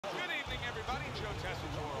everybody. Joe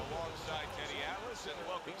Tessitore alongside Teddy Atlas, and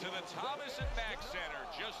welcome to the Thomas & Mack Center,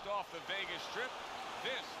 just off the Vegas Strip.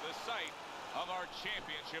 This, the site of our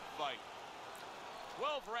championship fight.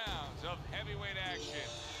 12 rounds of heavyweight action.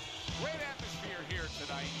 Great atmosphere here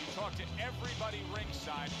tonight. You talk to everybody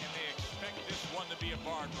ringside, and they expect this one to be a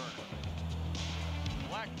barn burner.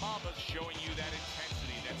 Black Mamba's showing you that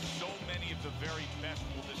intensity that so many of the very best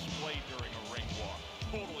will display during a ring walk.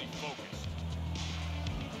 Totally focused.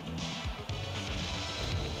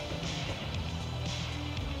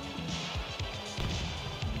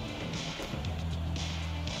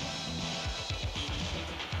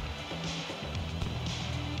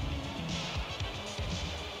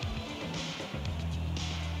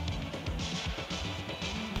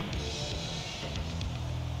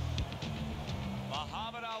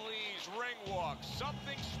 Ring walk,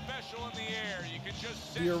 something special in the air. You can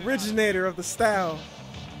just the originator of the style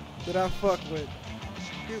that I fuck with.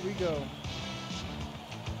 Here we go.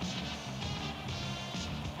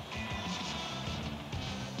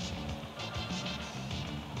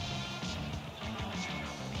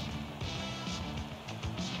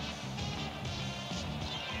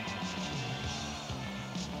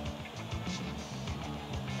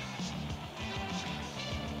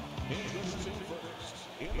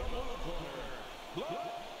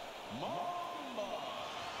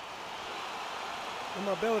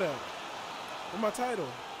 Where my belt at? Where my title?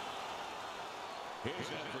 His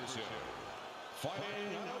adversary,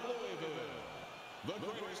 fighting out of Louisville, the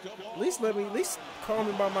greatest of all. At least call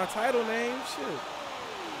me by my title name. Shit. All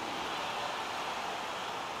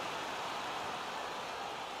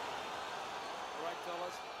right,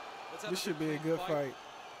 fellas. Let's have This should be a good fight.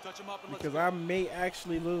 Touch him up and Because let's I may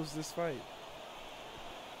actually lose this fight.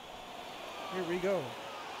 Here we go.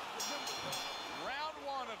 Round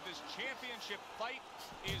one of this championship fight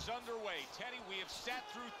is underway. Teddy, we have sat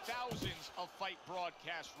through thousands of fight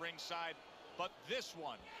broadcasts ringside, but this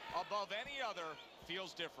one, above any other,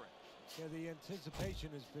 feels different. Yeah, the anticipation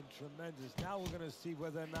has been tremendous. Now we're going to see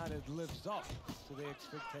whether or not it lives up to the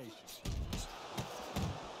expectations.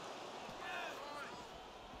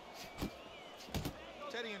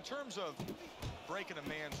 Teddy, in terms of breaking a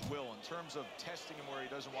man's will, in terms of testing him where he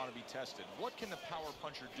doesn't want to be tested, what can the power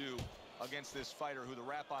puncher do against this fighter who the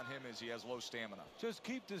rap on him is he has low stamina? Just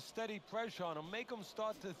keep the steady pressure on him. Make him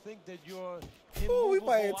start to think that you're Ooh, we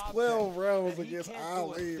playing immovable 12 object, rounds that he against can't do a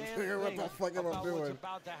Ali. damn What the thing fuck am I about doing? what's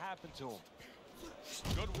about to happen to him.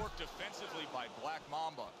 Good work defensively by Black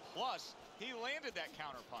Mamba. Plus, he landed that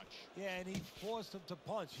counter punch. Yeah, and he forced him to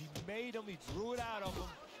punch. He made him, he drew it out of him,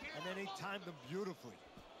 and then he timed him beautifully.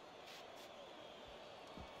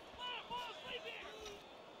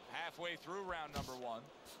 Halfway through round number one.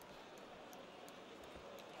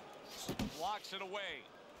 Blocks it away.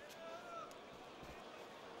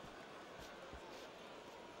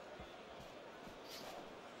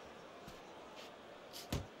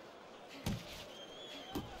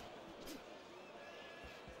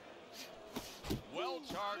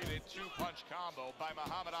 Well-targeted two-punch combo by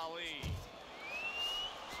Muhammad Ali.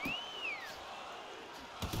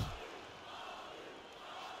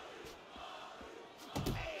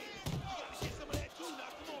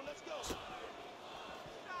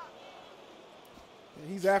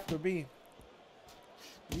 He's after me.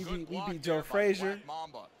 We beat Joe Frazier.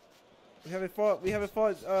 We haven't fought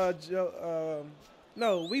Joe.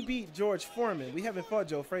 No, we beat George Foreman. We haven't fought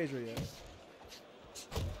Joe Frazier yet.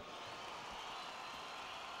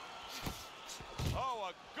 Oh,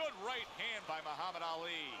 a good right hand by Muhammad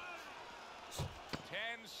Ali. 10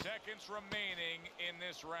 seconds remaining in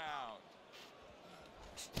this round.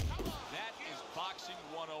 That is boxing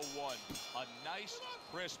 101. A nice,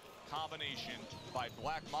 crisp combination by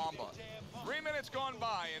Black Mamba. 3 minutes gone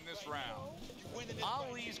by in this round.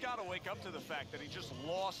 Ali's got to wake up to the fact that he just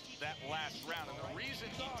lost that last round. And the reason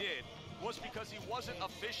he did was because he wasn't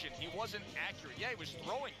efficient. He wasn't accurate. Yeah, he was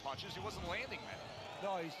throwing punches. He wasn't landing them.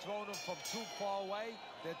 No, he's throwing them from too far away.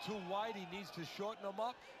 They're too wide. He needs to shorten them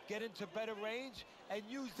up, get into better range, and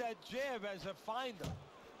use that jab as a finder.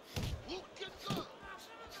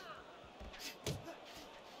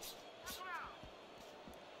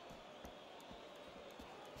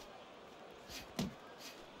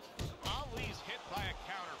 Ali's hit by a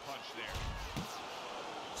counter punch there.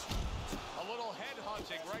 A little head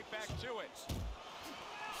hunting right back to it.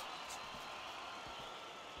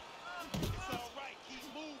 It's all right. Keep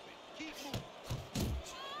moving. Keep moving.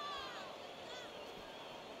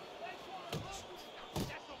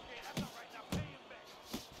 That's okay. That's all right. Now pay him back.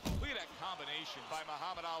 Look at that combination by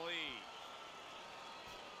Muhammad Ali.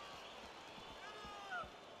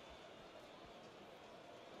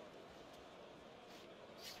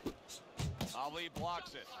 Ali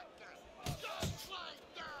blocks it.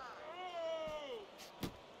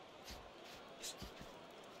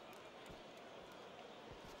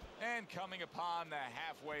 And coming upon the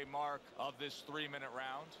halfway mark of this 3-minute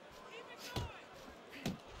round.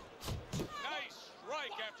 Nice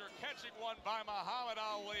strike after catching one by Muhammad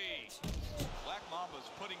Ali. Black Mamba's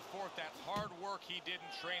putting forth that hard work he did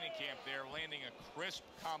in training camp there, landing a crisp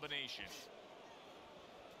combination.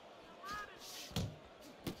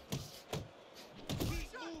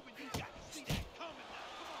 Keep moving. You got to see that coming now.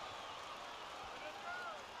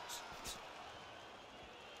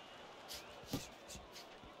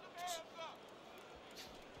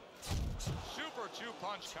 Super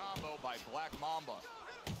two-punch combo by Black Mamba.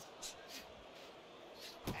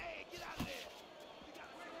 Hey, get out of there.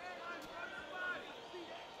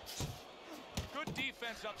 Good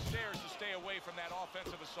defense upstairs to stay away from that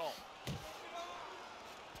offensive assault.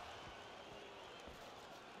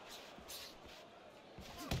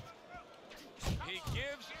 He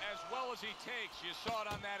gives as well as he takes. You saw it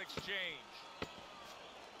on that exchange.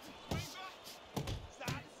 Side to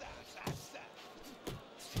side, side to side.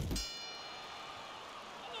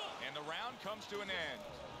 And the round comes to an end.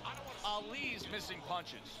 Ali's missing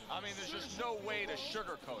punches. I mean, there's just no way to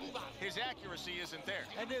sugarcoat it. His accuracy isn't there.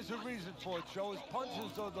 And there's a reason for it, Joe. His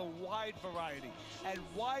punches are the wide variety. And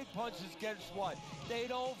wide punches, guess what? They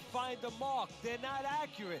don't find the mark. They're not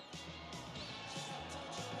accurate.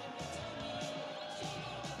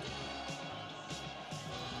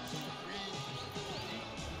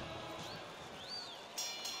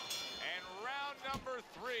 And round number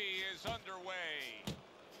 3 is underway.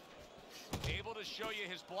 Able to show you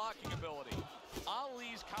his blocking ability.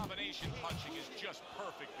 Ali's combination punching is just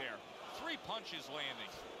perfect there. 3 punches landing.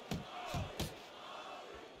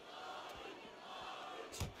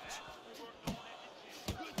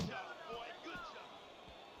 Good job, boy. Good job.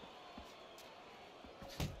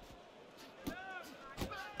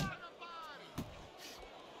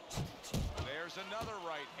 There's another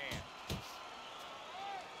right hand.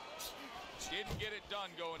 Didn't get it done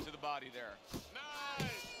going to the body there. Nice, nice.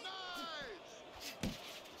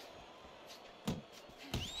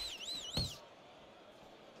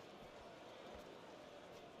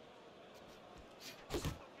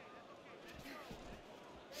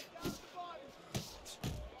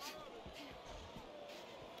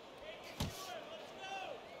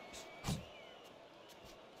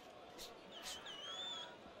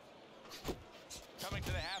 Coming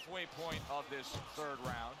to the halfway point of this 3rd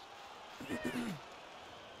round.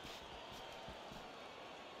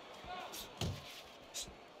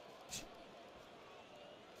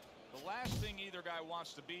 The last thing either guy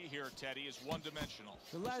wants to be here, Teddy, is one-dimensional.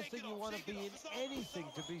 The last thing you want to be in anything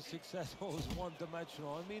to be successful is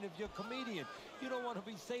one-dimensional. I mean, if you're a comedian, you don't want to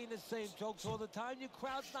be saying the same jokes all the time. Your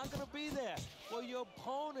crowd's not going to be there. Well, your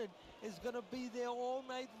opponent is going to be there all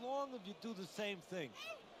night long if you do the same thing.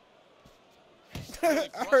 Really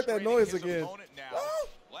I heard that frustrating noise his again. opponent now.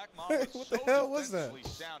 Black Mamba is What so the hell was that?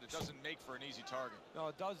 defensively sound, it doesn't make for an easy target. No,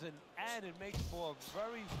 it doesn't, and it makes for a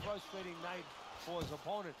very frustrating night for his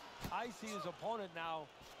opponent. I see his opponent now,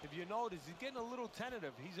 if you notice, he's getting a little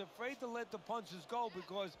tentative. He's afraid to let the punches go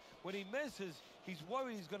because when he misses, he's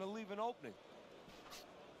worried he's going to leave an opening.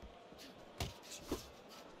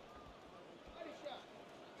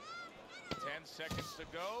 Ten seconds to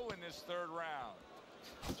go in this 3rd round.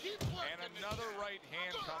 And another right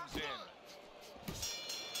hand comes in.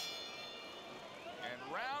 And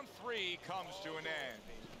round 3 comes to an end.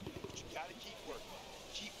 You gotta keep working.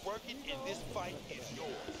 Keep working, and this fight is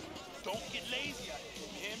yours. Don't get lazy out here.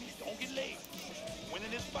 You hear me? Don't get lazy.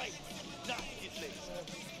 Winning this fight, do not get lazy.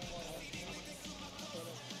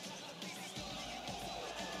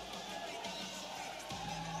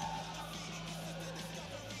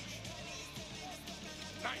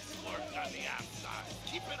 Nice work on the outside.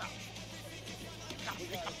 Keep it up. You gotta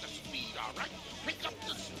pick up the speed, all right? Pick up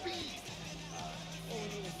the speed.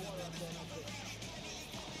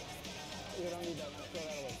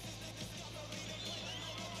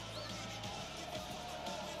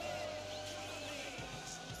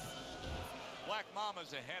 Black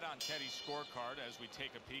Mama's ahead on Teddy's scorecard as we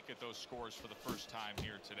take a peek at those scores for the first time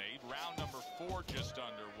here today. Round number 4 just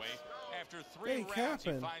underway. After 3 rounds,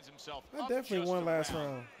 he finds himself I up definitely just won a last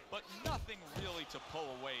round. but nothing really to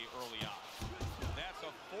pull away early on. That's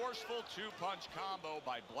a forceful 2-punch combo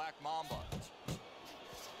by Black Mamba.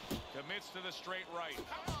 Commits to the straight right.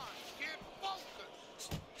 Come on, get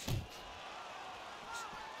focused.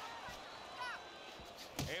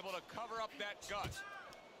 Able to cover up that gut.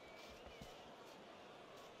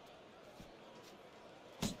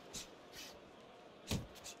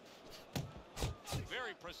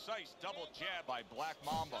 Very precise. precise double jab by Black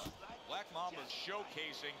Mamba. Black Mamba's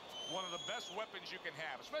showcasing one of the best weapons you can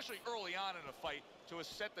have, especially early on in a fight, to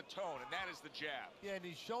set the tone, and that is the jab. Yeah, and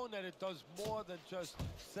he's shown that it does more than just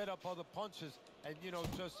set up other punches and,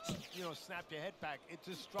 just, snap your head back. It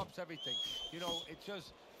disrupts everything. It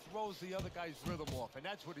just throws the other guy's rhythm off, and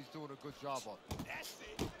that's what he's doing a good job of. That's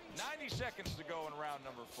it. 90 seconds to go in round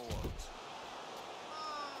number 4.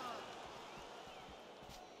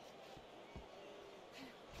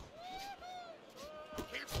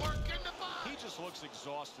 Keep working the body. He just looks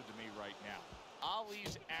exhausted to me right now.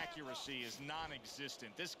 Ali's accuracy is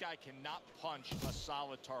non-existent. This guy cannot punch a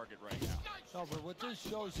solid target right now. No, but what this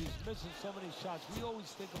shows, he's missing so many shots. We always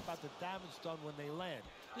think about the damage done when they land.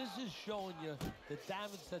 This is showing you the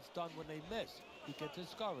damage that's done when they miss. You get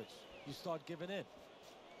discouraged. You start giving in.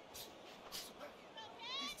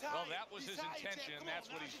 Well, that was his intention, and that's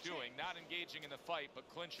what he's doing. Not engaging in the fight, but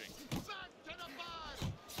clinching.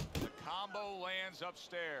 The combo lands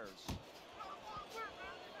upstairs.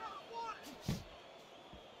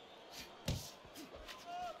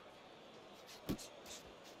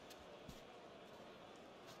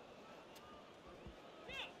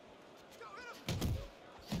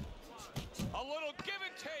 A little give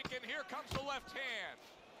and take, and here comes the left hand.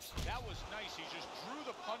 That was nice. He just drew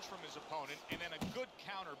the punch from his opponent, and then a good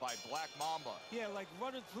counter by Black Mamba. Yeah, like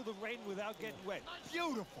running through the rain without getting wet.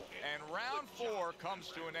 Beautiful. And round 4 comes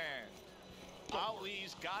to an end.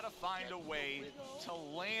 Ali's got to find a way to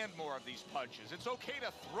land more of these punches. It's okay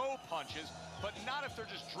to throw punches, but not if they're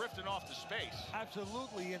just drifting off to space.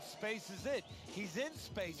 Absolutely, and space is it. He's in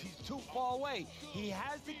space. He's too far away. He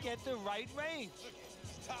has to get the right range.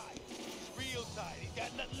 He's tired. He's real tired. He's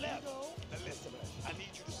got nothing left. Now listen, I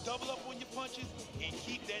need you to double up on your punches and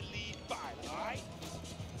keep that lead firing, all right?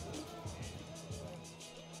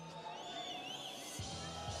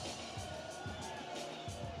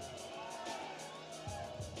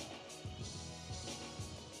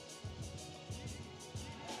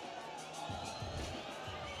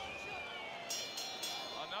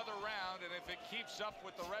 Another round, and if it keeps up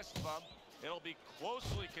with the rest of them, it'll be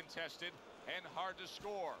closely contested and hard to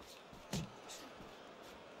score.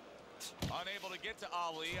 Unable to get to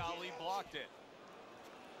Ali. Ali blocked it.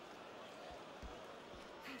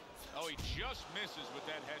 Oh, he just misses with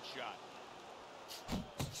that headshot.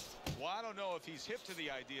 Well, I don't know if he's hip to the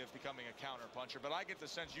idea of becoming a counter puncher, but I get the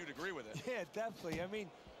sense you'd agree with it. Yeah, definitely. I mean,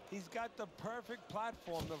 he's got the perfect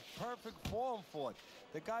platform, the perfect form for it.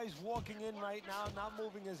 The guy's walking in right now, not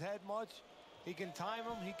moving his head much. He can time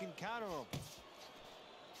him, he can counter him.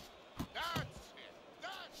 That's it.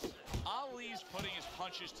 That's it. Ali's putting his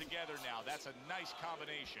punches together now. That's a nice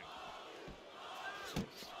combination.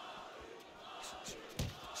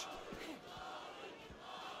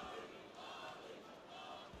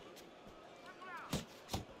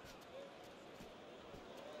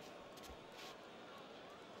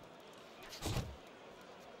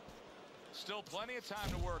 Still plenty of time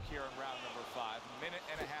to work here in round number 5. A minute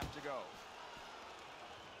and a half to go.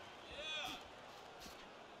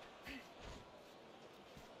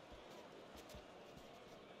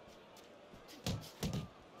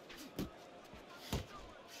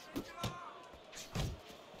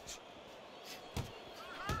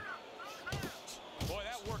 Boy,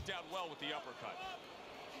 that worked out well with the uppercut.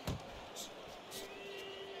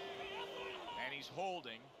 And he's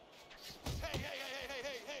holding. Hey, hey, hey, hey, hey,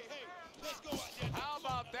 hey, hey, hey. Let's go out there. How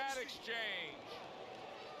about that exchange?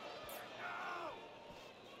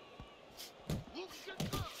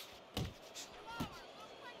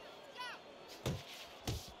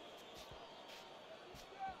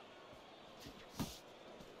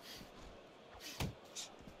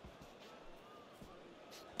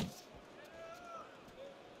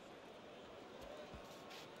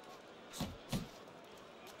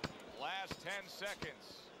 Last 10 seconds.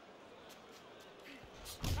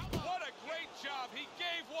 What a great job. He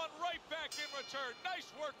gave one right back in return.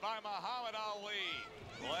 Nice work by Muhammad Ali.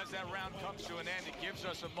 Well, as that round comes to an end, it gives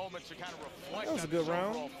us a moment to kind of reflect That was a on good this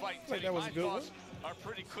round. overall fight. Like that was a My good one. thoughts are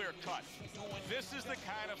pretty clear cut. This is the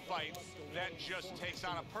kind of fight that just takes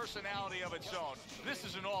on a personality of its own. This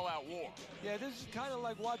is an all-out war. Yeah, this is kind of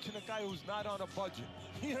like watching a guy who's not on a budget.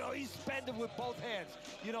 You know, he's spending with both hands.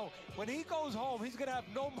 You know, when he goes home, he's going to have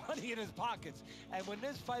no money in his pockets. And when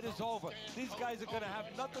this fight is over, these guys are going to have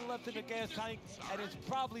nothing left in the gas tank, and it's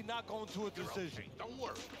probably not going to a decision. Okay, don't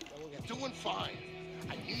worry. You're doing fine.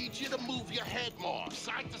 I need you to move your head more,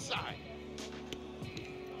 side to side.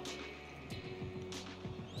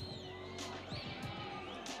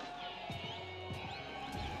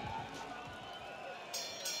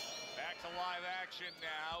 Back to live action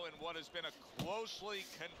now in what has been a closely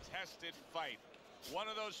contested fight. One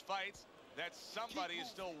of those fights that somebody is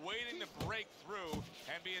still waiting to break through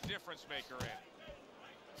and be a difference maker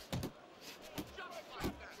in.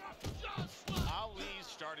 Ali's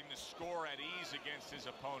starting to score at ease against his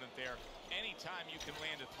opponent there. Anytime you can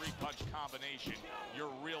land a three-punch combination,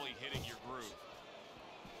 you're really hitting your groove.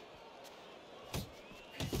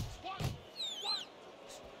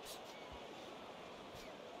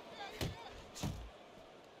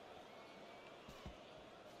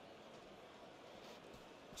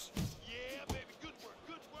 Yeah, baby, good work,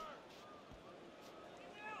 good work.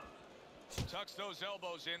 Tucks those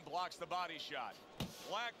elbows in, blocks the body shot.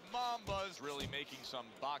 Black Mamba's really making some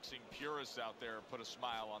boxing purists out there put a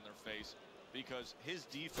smile on their face because his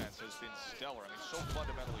defense has been stellar. I mean, so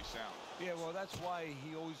fundamentally sound. Yeah, well, that's why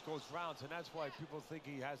he always goes rounds, and that's why people think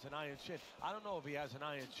he has an iron chin. I don't know if he has an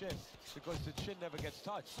iron chin because the chin never gets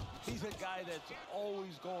touched. He's a guy that's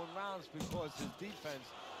always going rounds because his defense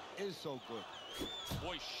is so good.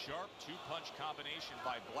 Boy, sharp two-punch combination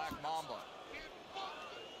by Black Mamba.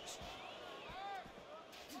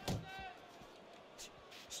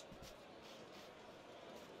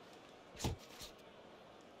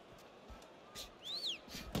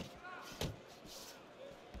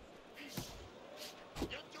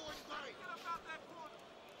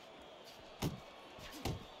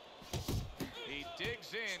 He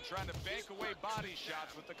digs in, trying to bank away body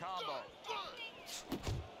shots with the combo.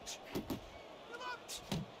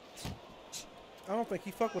 I don't think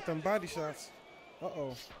he fuck with them body shots.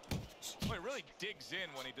 Uh-oh. Well, he really digs in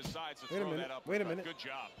when he decides to Wait a throw minute, that up. wait a minute. Good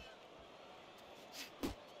job.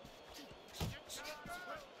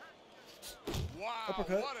 Wow,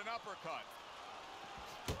 Uppercut. what an uppercut.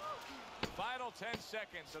 Final 10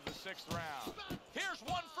 seconds of the 6th round. Here's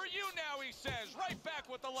one for you now, he says. Right back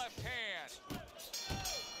with the left hand.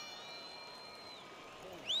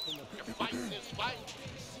 You fight this fight.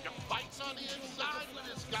 You fight's on the inside with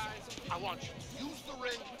this guy. I want you to use the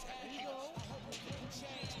ring.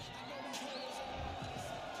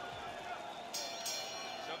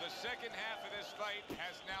 So the second half of this fight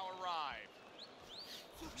has now arrived.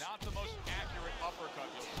 Not the most accurate uppercut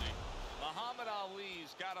you'll see. Muhammad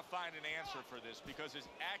Ali's got to find an answer for this because his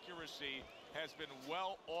accuracy has been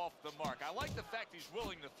well off the mark. I like the fact he's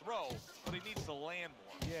willing to throw, but he needs to land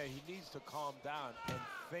more. Yeah, he needs to calm down and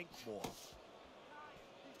think more.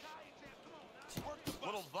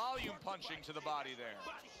 Little volume punching to the body there.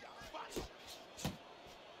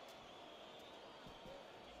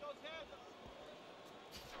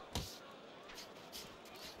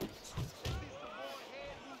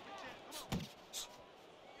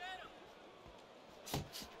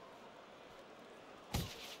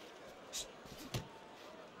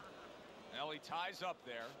 Now he ties up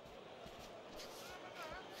there.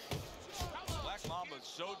 Black Mamba's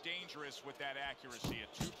so dangerous with that accuracy.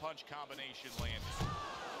 A two-punch combination landing.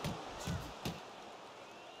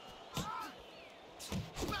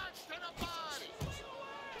 Back to the body.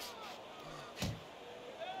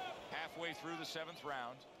 Halfway through the 7th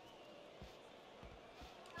round.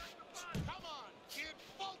 Come on, kid,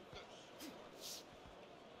 focus.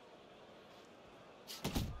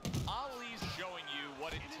 Ali's showing you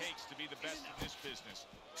what it takes to be the best in this business.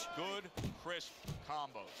 Good, crisp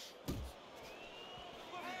combos.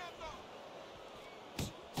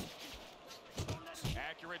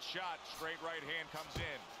 Accurate shot, straight right hand comes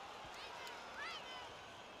in.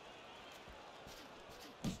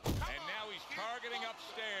 And now he's targeting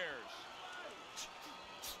upstairs.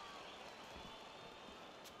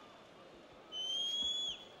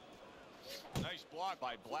 Nice block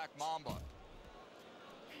by Black Mamba.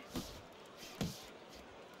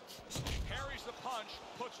 Parries the punch,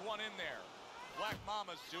 puts one in there. Black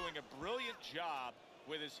Mamba's doing a brilliant job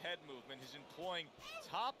with his head movement. He's employing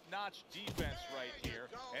top-notch defense right here,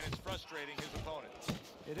 and it's frustrating his opponent.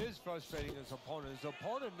 It is frustrating his opponent. His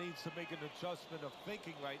opponent needs to make an adjustment of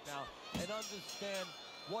thinking right now and understand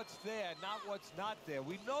what's there, not what's not there.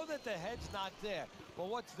 We know that the head's not there, but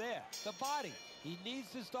what's there? The body. He needs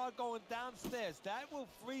to start going downstairs. That will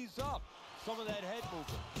freeze up some of that head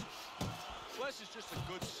movement. This is just a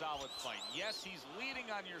good, solid fight. Yes, he's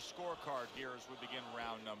leading on your scorecard here as we begin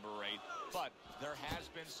round number 8, but there has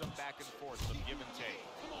been some back and forth, some give and take.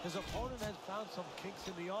 His opponent has found some kinks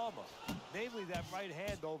in the armor, namely that right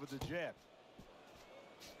hand over the jab.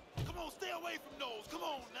 Come on, stay away from those. Come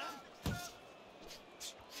on now.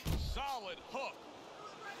 Solid hook.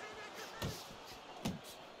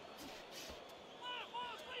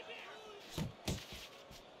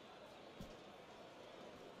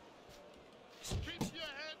 Keep your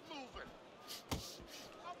head moving.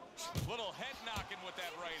 Little head knocking with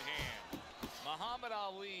that right hand. Muhammad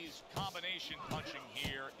Ali's combination punching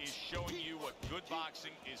here is showing you what good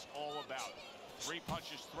boxing is all about. 3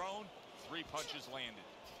 punches thrown, 3 punches landed.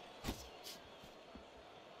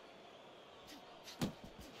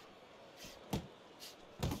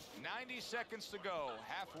 "90 seconds to go,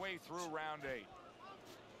 halfway through round 8.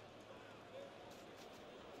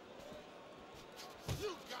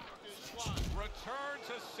 You got this one. Return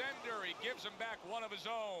to sender. He gives him back one of his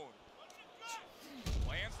own.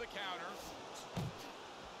 Lands the counter.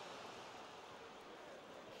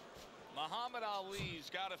 Muhammad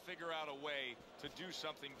Ali's got to figure out a way to do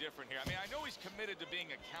something different here. I mean, I know he's committed to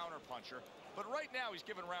being a counter puncher, but right now he's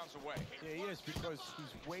giving rounds away. Yeah, he is, because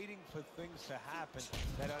he's waiting for things to happen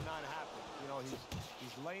that are not happening. You know,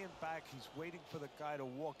 he's laying back, he's waiting for the guy to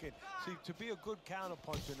walk in. See, to be a good counter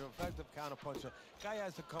puncher, an effective counter puncher, guy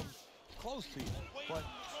has to come close to you, but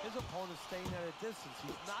his opponent's staying at a distance.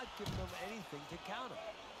 He's not giving him anything to counter.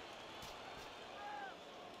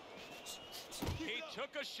 He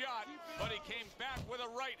took a shot, but he came back with a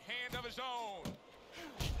right hand of his own.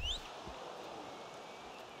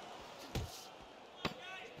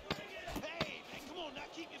 Hey, man, come on now,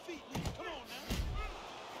 keep your feet moving. Come on now.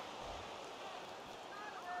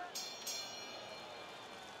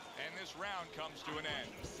 And this round comes to an end.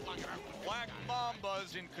 Black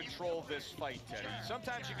Mamba's in control of this fight, Teddy.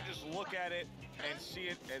 Sometimes you can just look at it and see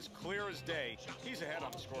it as clear as day. He's ahead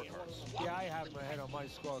on the scorecards. Yeah, I have him ahead on my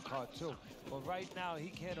scorecard too. But right now, he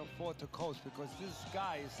can't afford to coast because this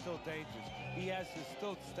guy is still dangerous. He has to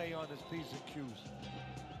still stay on his P's and Q's.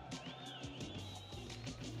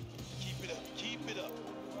 Keep it up, keep it up.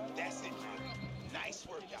 That's it, man. Nice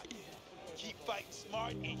work out there. Keep fighting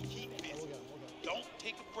smart and keep busy. Don't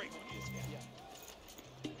take a break with this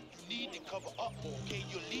guy. You need to cover up, okay?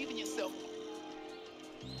 You're leaving yourself.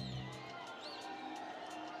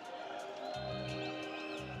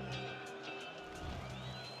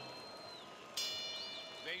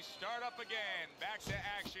 They start up again. Back to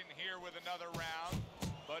action here with another round.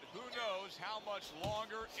 But who knows how much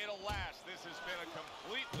longer it'll last. This has been a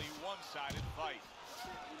completely one-sided fight.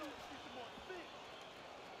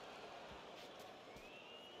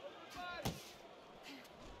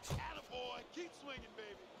 Attaboy, keep swinging,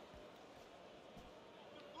 baby.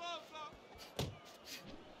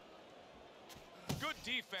 Good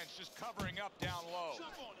defense, just covering up down low.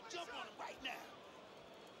 Jump on him right now.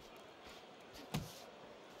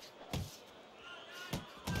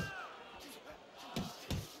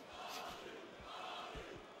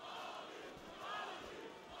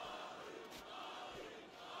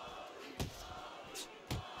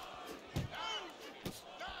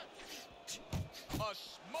 A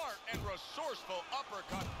smart and resourceful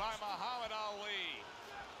uppercut by Muhammad Ali.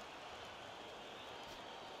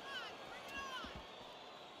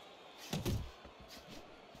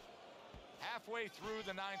 Halfway through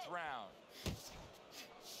the 9th round.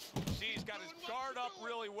 See, he's got his guard up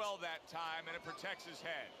really well that time, and it protects his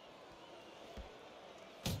head.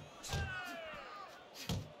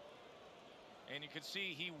 And you can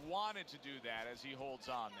see he wanted to do that as he holds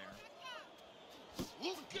on there.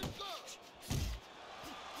 Look at that.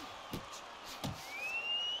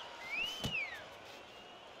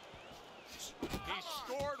 He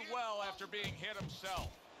scored well after being hit himself.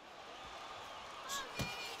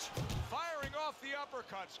 Firing off the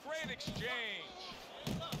uppercuts. Great exchange.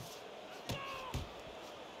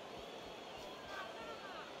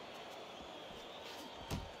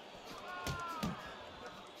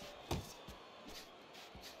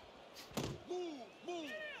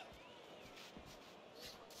 Move.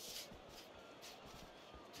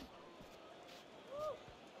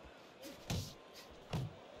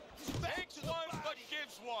 Takes one, but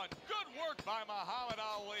gives one. Good work by Muhammad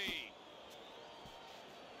Ali.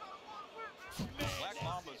 Black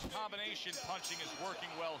Mamba's combination punching is working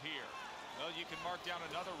well here. Well, you can mark down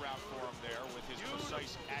another round for him there with his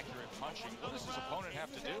precise, accurate punching. What does his opponent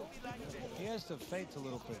have to do? He has to feint a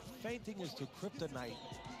little bit. Feinting is the kryptonite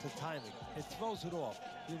to timing. It throws it off.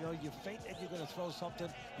 You know, you feint and you're going to throw something,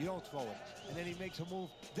 you don't throw it. And then he makes a move,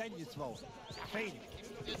 then you throw it. Feinting.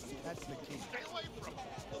 That's the key. Stay away from him.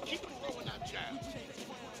 Keep throwing that jab.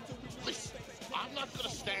 Listen, I'm not going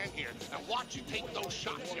to stand here and watch you take those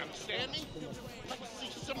shots. You understand me? I'd like to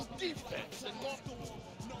see some defense and more.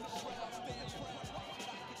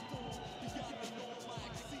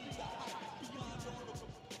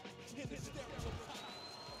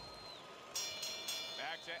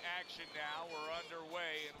 Back to action now. We're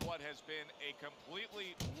underway in what has been a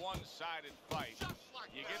completely one-sided fight.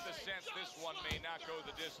 You get the sense this one may not go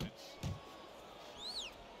the distance.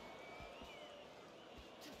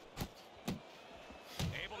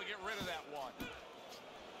 Able to get rid of that one.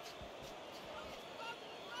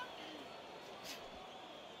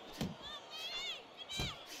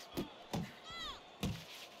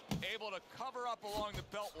 the cover up along the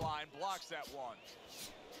belt line blocks that one.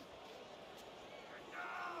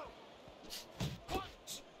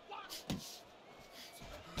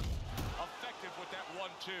 Effective with that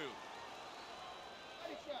 1-2.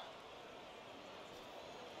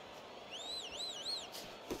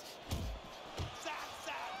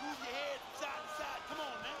 Move your head side to side. Come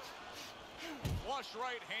on, man. Flush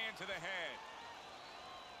right hand to the head.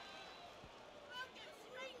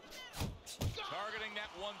 Targeting that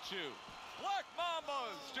 1-2. Black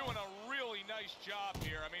Mamba's doing a really nice job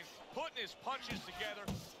here. I mean, putting his punches together.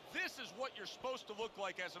 This is what you're supposed to look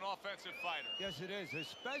like as an offensive fighter. Yes, it is,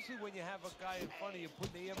 especially when you have a guy in front of you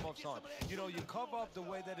putting the earmuffs on. You know, you cover up the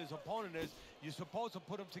way that his opponent is. You're supposed to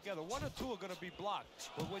put them together. One or two are going to be blocked.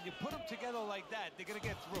 But when you put them together like that, they're going to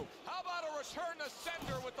get through. How about a return to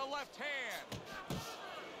sender with the left hand?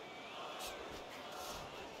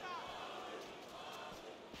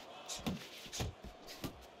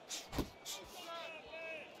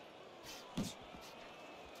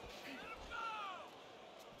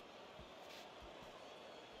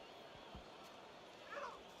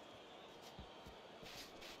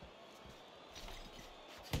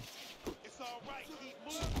 All right, keep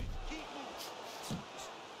moving, keep moving.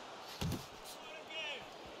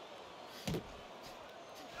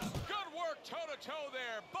 Good work toe-to-toe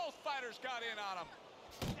there. Both fighters got in on him.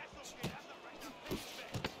 That's okay, that's all right.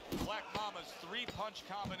 Black Mama's three-punch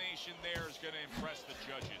combination there is going to impress the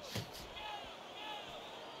judges.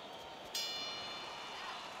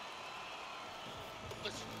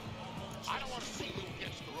 Listen, I don't want to see you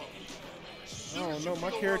against the ropes. I don't know, my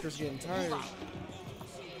character's getting tired.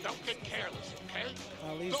 Don't get careless, okay?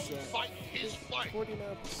 Ali's Don't fight his fight.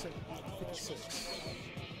 49%, 56.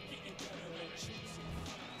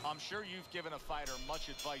 I'm sure you've given a fighter much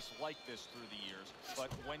advice like this through the years,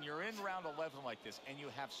 but when you're in round 11 like this and you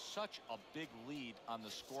have such a big lead on the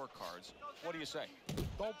scorecards, what do you say?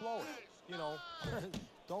 Don't blow it. You know,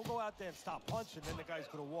 don't go out there and stop punching, then the guy's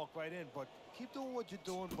going to walk right in. But keep doing what you're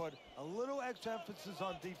doing, but a little extra emphasis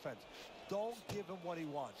on defense. Don't give him what he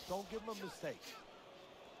wants. Don't give him a mistake.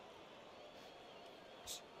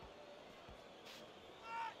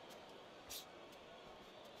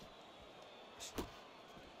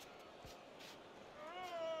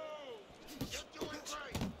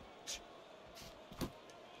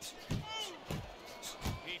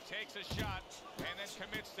 Takes a shot and then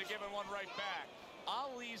commits to giving one right back.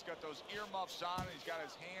 Ali's got those earmuffs on, and he's got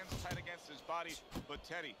his hands tight against his body. But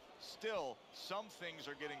Teddy, still, some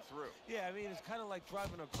things are getting through. Yeah, I mean, it's kind of like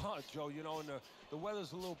driving a car, Joe, you know, and the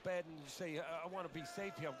weather's a little bad, and you say, I want to be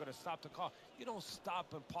safe here, I'm going to stop the car. You don't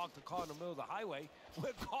stop and park the car in the middle of the highway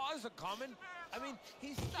where cars are coming. I mean,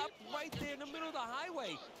 he stopped right there in the middle of the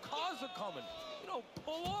highway. Cars are coming. You know,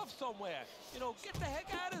 pull off somewhere. You know, get the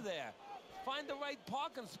heck out of there. Find the right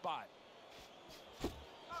parking spot.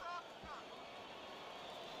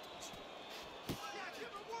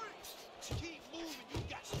 Keep moving, you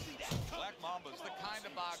got to see that. Black Mamba's the kind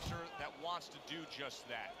of boxer that wants to do just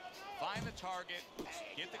that. Find the target,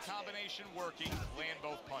 get the combination working, land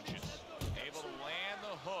both punches. Able to land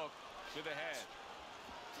the hook to the head.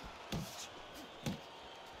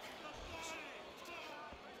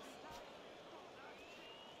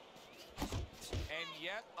 And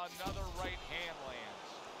yet another right hand lands.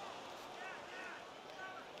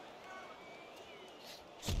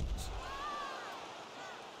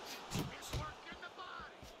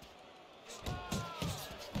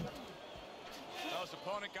 Now his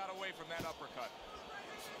opponent got away from that uppercut.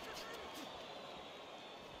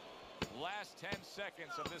 Last 10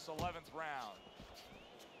 seconds of this 11th round.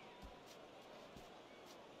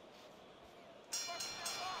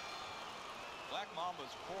 Black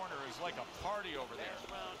Mamba's corner is like a party over there.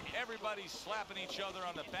 Everybody's slapping each other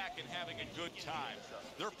on the back and having a good time.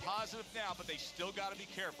 They're positive now, but they still got to be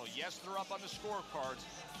careful. Yes, they're up on the scorecards,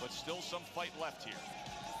 but still some fight left here.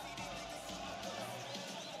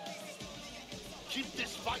 Keep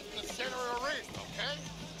this fight in the center of the ring, okay?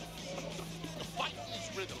 The fight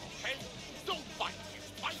is rhythm, okay? Don't fight his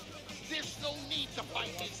fight. There's no need to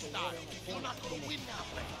fight his style. You're not going to win that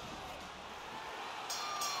way.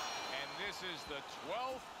 This is the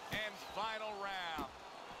 12th and final round.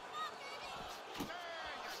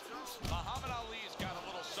 Muhammad Ali's got a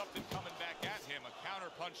little something coming back at him. A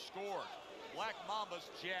counterpunch scored. Black Mamba's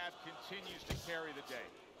jab continues to carry the day.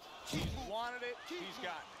 He's wanted it, he's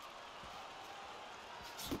gotten it.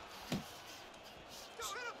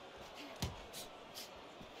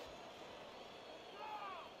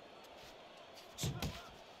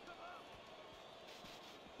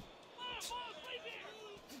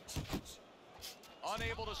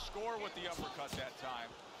 Unable to score with the uppercut that time.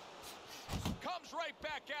 Comes Comes right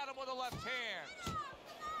back at him with a left hand.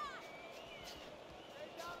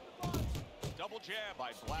 Double jab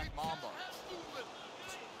by Black Mamba.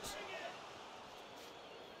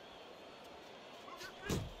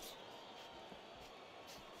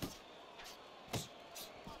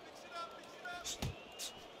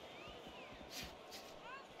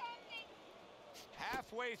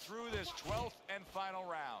 Halfway through this 12th and final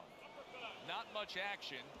round. Not much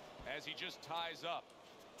action as he just ties up.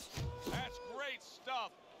 That's great stuff.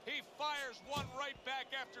 He fires one right back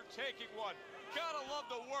after taking one. Gotta love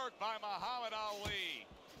the work by Muhammad Ali.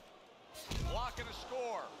 Blocking a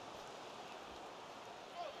score.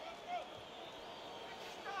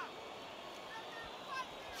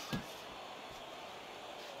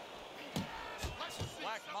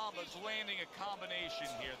 Black Mamba's landing a combination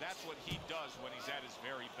here. That's what he does when he's at his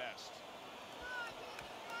very best.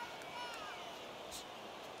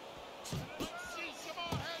 Let's see some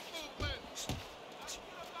more head movement.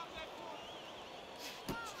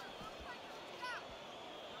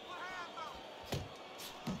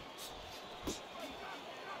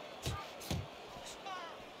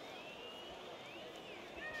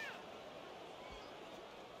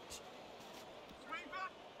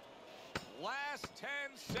 Last 10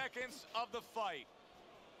 seconds of the fight.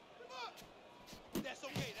 That's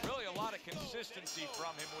okay. Really a lot of consistency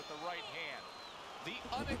from him with the right hand. The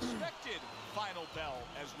unexpected final bell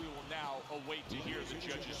as we will now await to hear the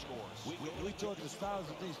judges' scores. We thought the styles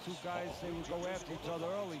of these two guys, they would go after each other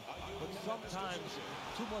early, but sometimes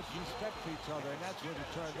too much respect for each other, and that's what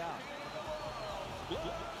it turned out.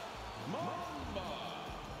 Mamba.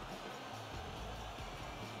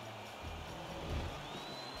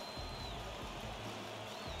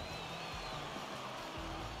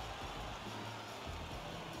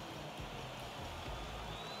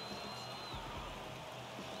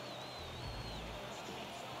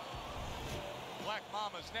 Black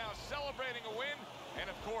Mama's now celebrating a win and,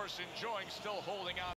 of course, enjoying still holding on.